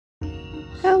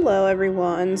Hello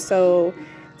everyone. So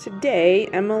today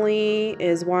Emily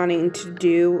is wanting to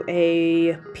do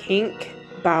a pink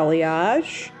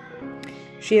balayage.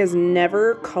 She has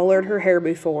never colored her hair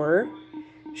before.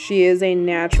 She is a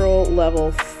natural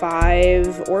level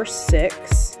 5 or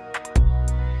 6.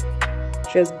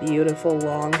 She has beautiful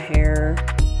long hair.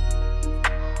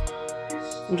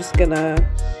 I'm just gonna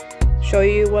show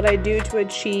you what I do to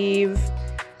achieve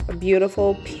a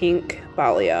beautiful pink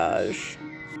balayage.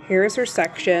 Here's her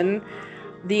section.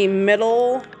 The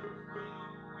middle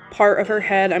part of her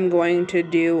head I'm going to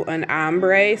do an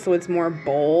ombre, so it's more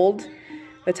bold.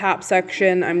 The top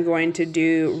section I'm going to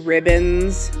do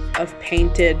ribbons of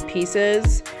painted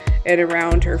pieces, and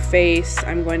around her face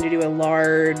I'm going to do a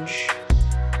large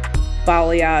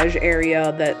balayage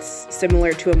area that's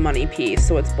similar to a money piece,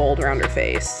 so it's bold around her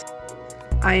face.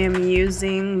 I am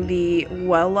using the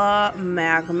Wella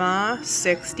Magma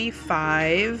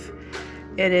 65.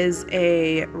 It is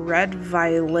a red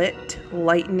violet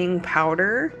lightening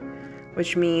powder,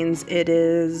 which means it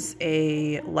is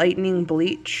a lightening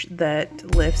bleach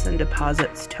that lifts and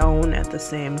deposits tone at the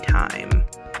same time.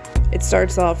 It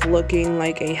starts off looking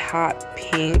like a hot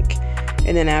pink,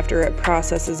 and then after it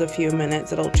processes a few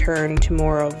minutes, it'll turn to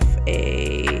more of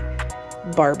a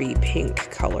Barbie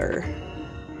pink color.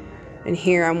 And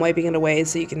here I'm wiping it away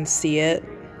so you can see it.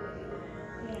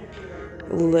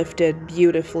 Lifted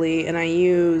beautifully, and I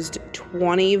used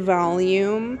 20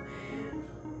 volume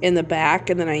in the back,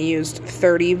 and then I used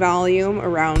 30 volume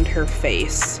around her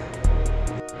face.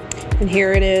 And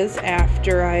here it is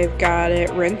after I've got it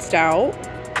rinsed out.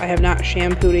 I have not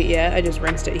shampooed it yet, I just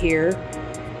rinsed it here.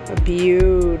 A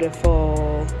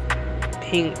beautiful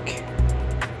pink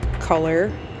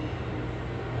color.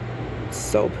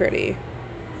 So pretty.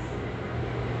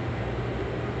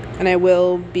 And I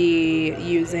will be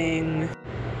using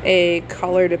a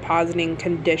color depositing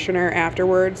conditioner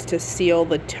afterwards to seal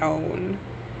the tone.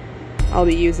 I'll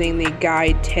be using the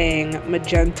Guy Tang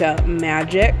Magenta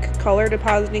Magic color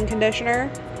depositing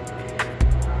conditioner.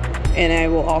 And I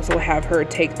will also have her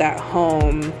take that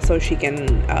home so she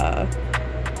can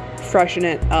freshen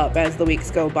it up as the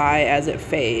weeks go by, as it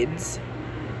fades.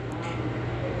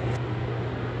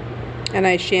 And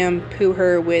I shampoo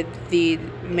her with the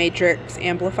Matrix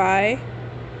Amplify.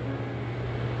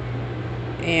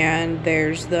 And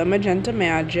there's the Magenta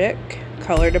Magic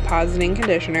color depositing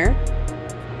conditioner.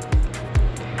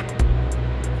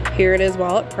 Here it is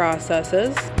while it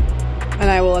processes.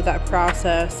 And I will let that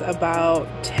process about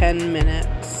 10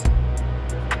 minutes.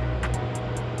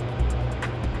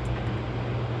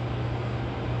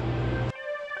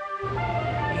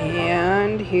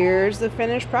 And here's the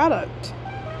finished product.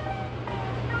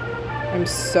 I'm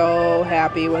so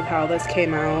happy with how this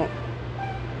came out.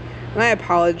 And I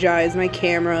apologize, my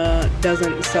camera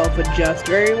doesn't self-adjust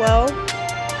very well.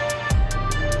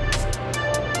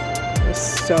 It's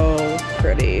so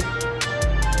pretty.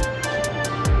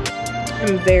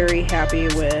 I'm very happy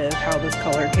with how this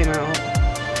color came out.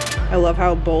 I love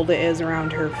how bold it is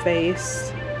around her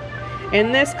face.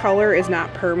 And this color is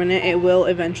not permanent, it will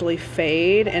eventually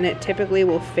fade, and it typically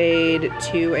will fade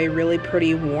to a really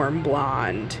pretty warm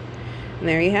blonde. And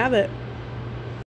there you have it.